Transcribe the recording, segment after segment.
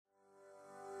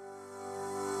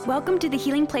Welcome to the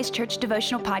Healing Place Church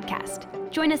Devotional Podcast.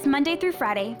 Join us Monday through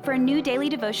Friday for a new daily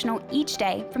devotional each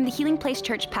day from the Healing Place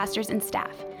Church pastors and staff.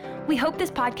 We hope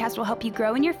this podcast will help you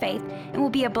grow in your faith and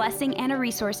will be a blessing and a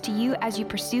resource to you as you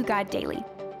pursue God daily.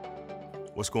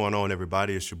 What's going on,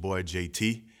 everybody? It's your boy,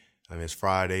 JT. It's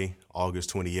Friday,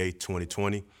 August 28th,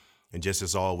 2020. And just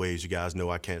as always, you guys know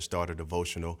I can't start a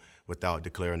devotional without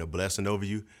declaring a blessing over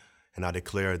you. And I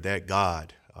declare that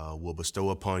God will bestow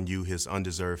upon you his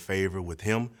undeserved favor with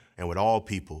him and with all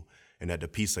people, and that the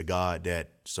peace of God that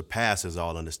surpasses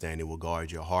all understanding will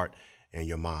guard your heart and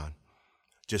your mind.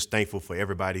 Just thankful for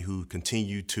everybody who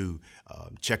continue to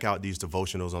check out these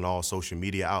devotionals on all social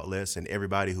media outlets, and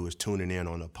everybody who is tuning in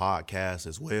on the podcast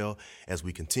as well, as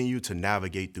we continue to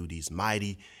navigate through these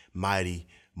mighty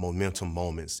momentum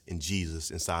moments in Jesus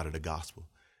inside of the gospel.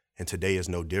 And today is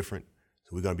no different.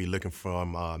 So we're going to be looking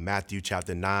from Matthew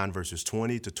chapter 9, verses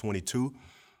 20 to 22.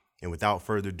 And without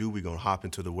further ado, we're going to hop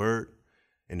into the word.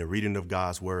 And the reading of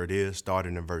God's word is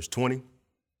starting in verse 20.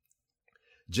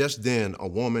 Just then, a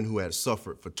woman who had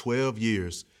suffered for 12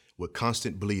 years with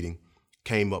constant bleeding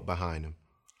came up behind him.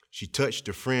 She touched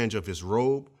the fringe of his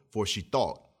robe, for she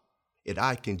thought, if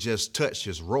I can just touch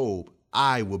his robe,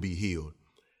 I will be healed.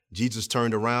 Jesus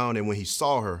turned around, and when he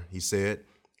saw her, he said,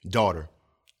 "Daughter,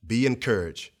 be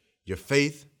encouraged. Your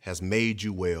faith has made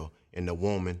you well." And the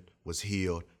woman was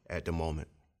healed at the moment.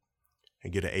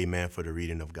 And get an amen for the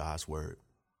reading of God's word.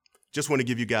 Just want to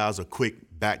give you guys a quick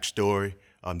backstory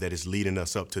that is leading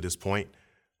us up to this point.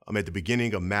 At the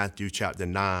beginning of Matthew chapter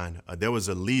 9, there was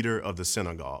a leader of the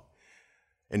synagogue.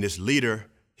 And this leader,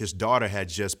 his daughter had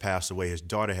just passed away. His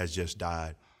daughter has just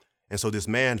died. And so this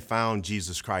man found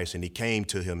Jesus Christ, and he came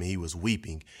to him, and he was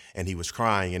weeping, and he was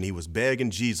crying, and he was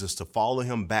begging Jesus to follow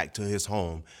him back to his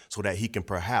home so that he can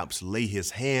perhaps lay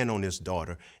his hand on his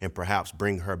daughter and perhaps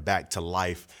bring her back to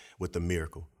life with the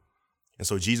miracle. And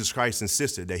so Jesus Christ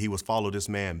insisted that he would follow this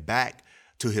man back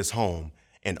to his home.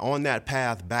 And on that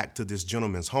path back to this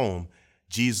gentleman's home,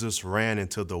 Jesus ran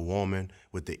into the woman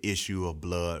with the issue of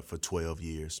blood for 12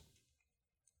 years.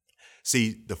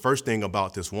 See, the first thing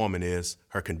about this woman is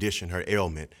her condition, her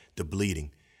ailment, the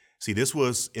bleeding. See, this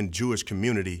was in Jewish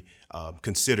community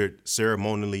considered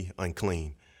ceremonially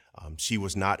unclean. She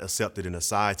was not accepted in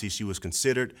society. She was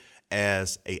considered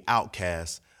as an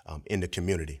outcast in the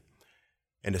community.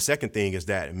 And the second thing is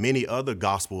that many other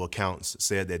gospel accounts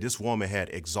said that this woman had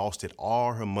exhausted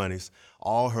all her monies,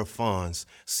 all her funds,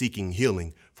 seeking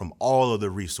healing from all of the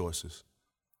resources.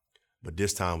 But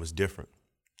this time was different.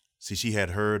 See, she had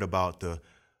heard about the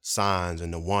signs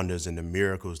and the wonders and the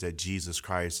miracles that Jesus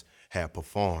Christ had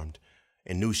performed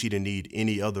and knew she didn't need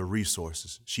any other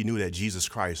resources. She knew that Jesus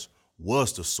Christ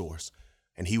was the source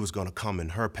and he was going to come in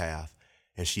her path,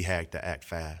 and she had to act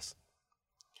fast.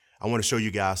 I want to show you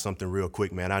guys something real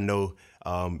quick, man. I know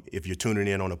if you're tuning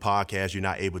in on the podcast, you're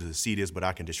not able to see this, but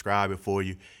I can describe it for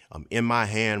you. In my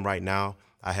hand right now,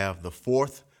 I have the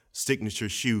fourth signature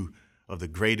shoe of the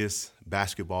greatest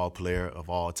basketball player of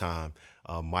all time,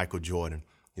 Michael Jordan.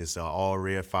 It's all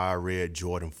red, fire red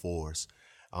Jordan 4s.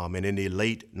 And in the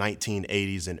late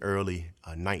 1980s and early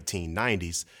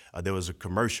 1990s, there was a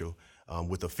commercial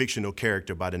with a fictional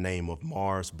character by the name of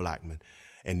Mars Blackman.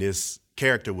 And this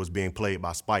character was being played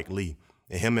by Spike Lee.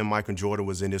 And him and Michael Jordan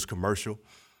was in this commercial.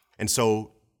 And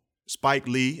so Spike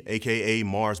Lee, a.k.a.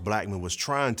 Mars Blackman, was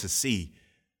trying to see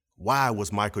why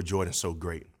was Michael Jordan so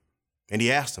great. And he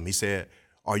asked him, he said,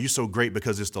 "Are you so great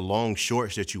because it's the long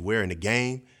shorts that you wear in the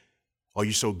game? Are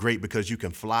you so great because you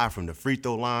can fly from the free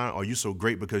throw line? Are you so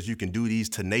great because you can do these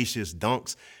tenacious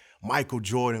dunks? Michael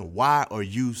Jordan, why are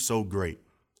you so great?"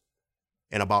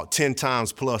 And about 10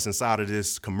 times plus inside of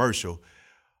this commercial,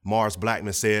 Mars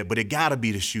Blackman said, "But it gotta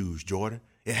be the shoes, Jordan.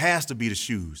 It has to be the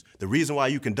shoes. The reason why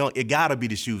you can dunk, it gotta be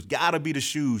the shoes. Gotta be the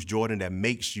shoes, Jordan, that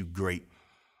makes you great."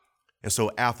 And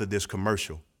so after this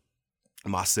commercial,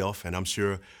 myself, and I'm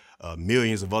sure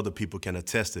millions of other people can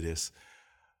attest to this,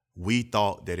 we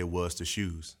thought that it was the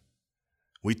shoes.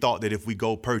 We thought that if we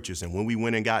go purchase, and when we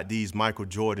went and got these Michael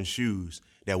Jordan shoes,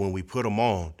 that when we put them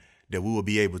on, that we would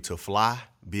be able to fly,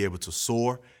 be able to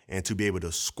soar, and to be able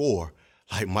to score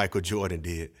like Michael Jordan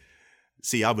did.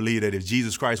 See, I believe that if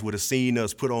Jesus Christ would have seen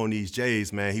us put on these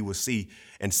J's, man, he would see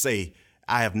and say,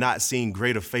 "I have not seen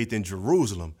greater faith in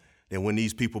Jerusalem than when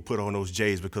these people put on those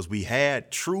J's," because we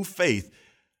had true faith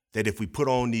that if we put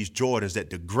on these Jordans, that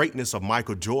the greatness of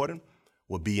Michael Jordan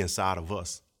would be inside of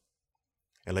us.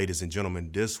 And ladies and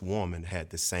gentlemen, this woman had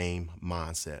the same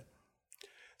mindset.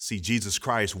 See, Jesus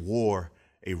Christ wore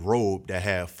a robe that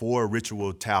had 4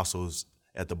 ritual tassels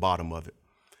at the bottom of it.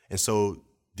 And so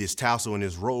this tassel in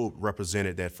his robe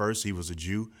represented that first, he was a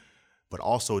Jew. but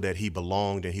also that he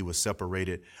belonged and he was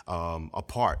separated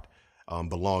apart,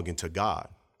 belonging to God.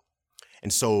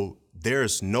 And so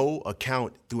there's no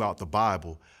account throughout the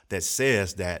Bible that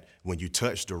says that when you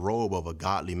touch the robe of a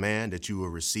godly man, that you will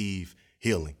receive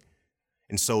healing.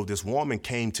 And so this woman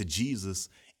came to Jesus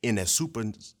in a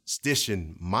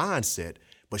superstition mindset,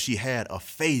 but she had a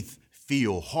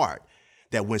faith-filled heart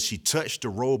that when she touched the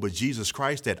robe of Jesus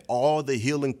Christ, that all the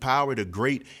healing power, the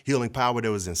great healing power that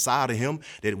was inside of him,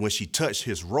 that when she touched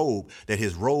his robe, that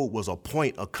his robe was a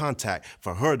point of contact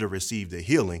for her to receive the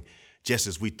healing, just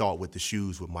as we thought with the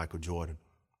shoes with Michael Jordan.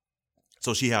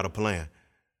 So she had a plan,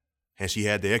 and she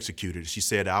had to execute it. She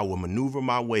said, I will maneuver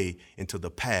my way into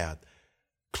the path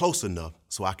close enough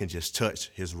so I can just touch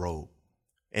his robe.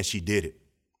 And she did it.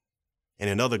 And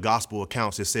in other gospel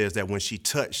accounts, it says that when she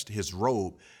touched his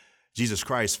robe, Jesus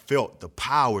Christ felt the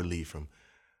power leave him.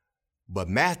 But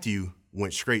Matthew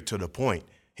went straight to the point.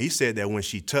 He said that when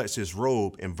she touched his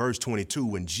robe in verse 22,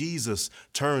 when Jesus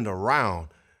turned around,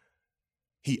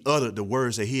 he uttered the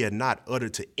words that he had not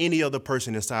uttered to any other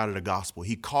person inside of the gospel.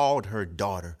 He called her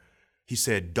daughter. He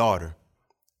said, daughter,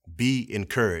 be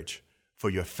encouraged, for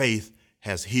your faith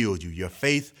has healed you. Your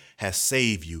faith has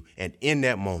saved you. And in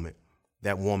that moment,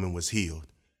 that woman was healed.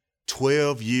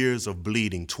 12 years of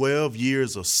bleeding, 12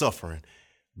 years of suffering,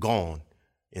 gone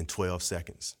in 12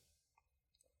 seconds.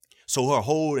 So her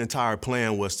whole entire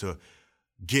plan was to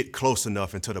get close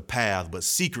enough into the path, but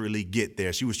secretly get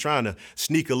there. She was trying to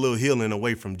sneak a little healing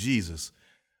away from Jesus,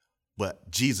 but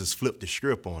Jesus flipped the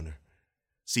script on her.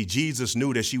 See, Jesus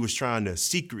knew that she was trying to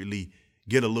secretly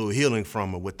get a little healing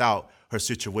from her without her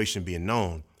situation being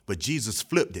known, but Jesus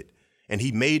flipped it, and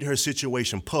he made her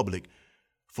situation public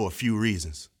for a few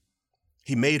reasons.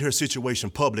 He made her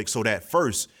situation public so that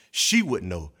first she would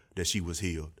know that she was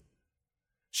healed.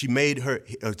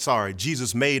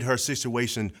 Jesus made her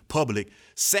situation public,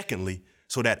 secondly,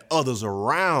 so that others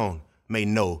around may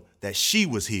know that she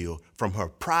was healed from her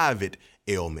private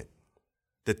ailment.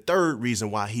 The third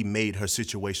reason why he made her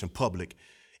situation public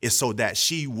is so that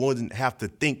she wouldn't have to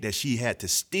think that she had to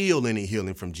steal any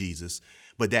healing from Jesus,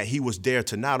 but that he was there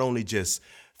to not only just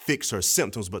fix her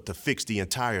symptoms, but to fix the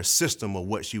entire system of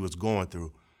what she was going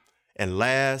through. And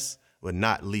last but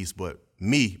not least, but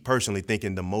me personally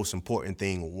thinking the most important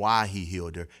thing why he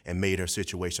healed her and made her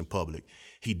situation public.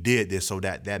 He did this so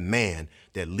that that man,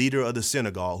 that leader of the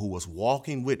synagogue who was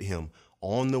walking with him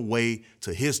on the way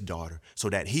to his daughter, so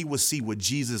that he would see what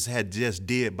Jesus had just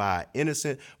did by an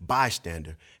innocent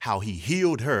bystander, how he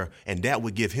healed her, and that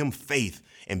would give him faith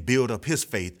and build up his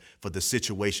faith for the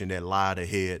situation that lied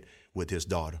ahead with his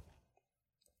daughter.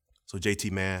 So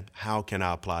JT, man, how can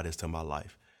I apply this to my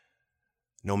life?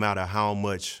 No matter how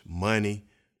much money,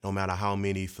 no matter how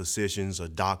many physicians or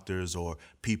doctors or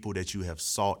people that you have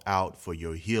sought out for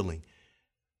your healing,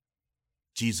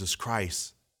 Jesus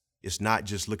Christ is not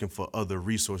just looking for other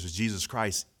resources. Jesus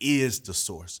Christ is the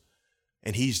source.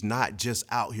 And he's not just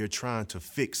out here trying to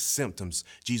fix symptoms.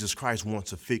 Jesus Christ wants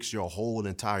to fix your whole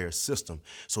entire system.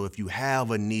 So if you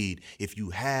have a need, if you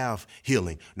have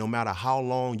healing, no matter how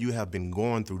long you have been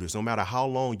going through this, no matter how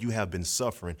long you have been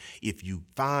suffering, if you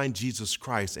find Jesus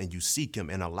Christ and you seek him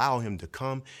and allow him to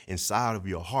come inside of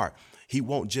your heart, he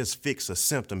won't just fix a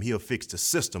symptom, he'll fix the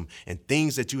system. And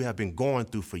things that you have been going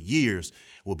through for years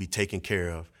will be taken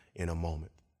care of in a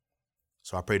moment.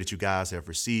 So I pray that you guys have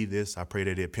received this. I pray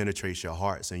that it penetrates your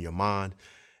hearts and your mind.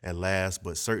 And last,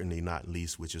 but certainly not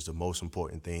least, which is the most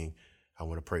important thing, I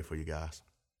want to pray for you guys.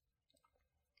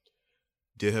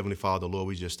 Dear Heavenly Father, Lord,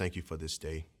 we just thank you for this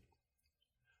day.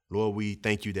 Lord, we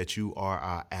thank you that you are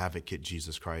our advocate,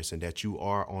 Jesus Christ, and that you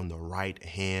are on the right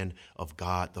hand of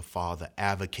God the Father,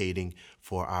 advocating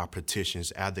for our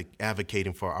petitions,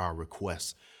 advocating for our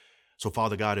requests. So,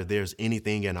 Father God, if there's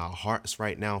anything in our hearts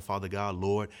right now, Father God,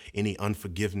 Lord, any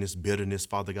unforgiveness, bitterness,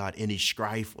 Father God, any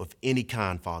strife of any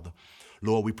kind, Father,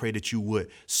 Lord, we pray that you would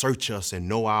search us and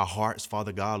know our hearts,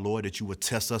 Father God, Lord, that you would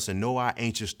test us and know our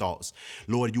anxious thoughts.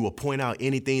 Lord, you will point out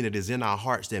anything that is in our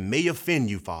hearts that may offend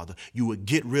you, Father. You would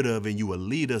get rid of and you would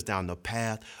lead us down the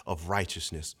path of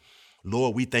righteousness.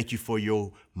 Lord, we thank you for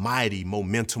your mighty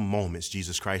momentum moments,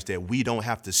 Jesus Christ, that we don't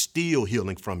have to steal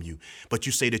healing from you, but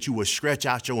you say that you will stretch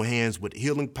out your hands with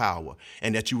healing power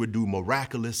and that you would do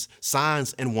miraculous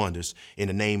signs and wonders in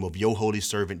the name of your holy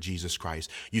servant, Jesus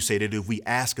Christ. You say that if we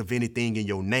ask of anything in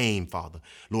your name, Father,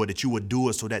 Lord, that you would do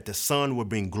it so that the Son will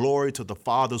bring glory to the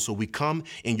Father. So we come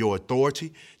in your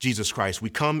authority, Jesus Christ. We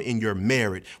come in your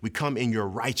merit. We come in your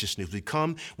righteousness. We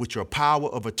come with your power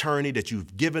of attorney that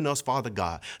you've given us, Father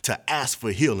God, to ask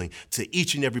for healing to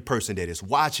each and every person that is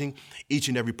watching, each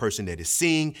and every person that is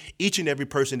seeing, each and every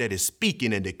person that is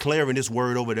speaking and declaring this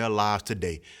word over their lives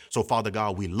today. So, Father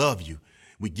God, we love you.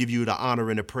 We give you the honor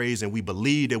and the praise, and we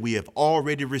believe that we have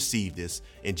already received this.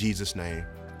 In Jesus' name,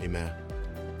 amen.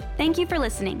 Thank you for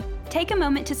listening. Take a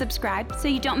moment to subscribe so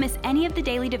you don't miss any of the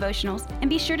daily devotionals, and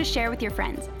be sure to share with your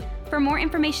friends. For more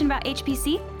information about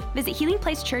HPC, visit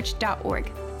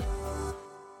healingplacechurch.org.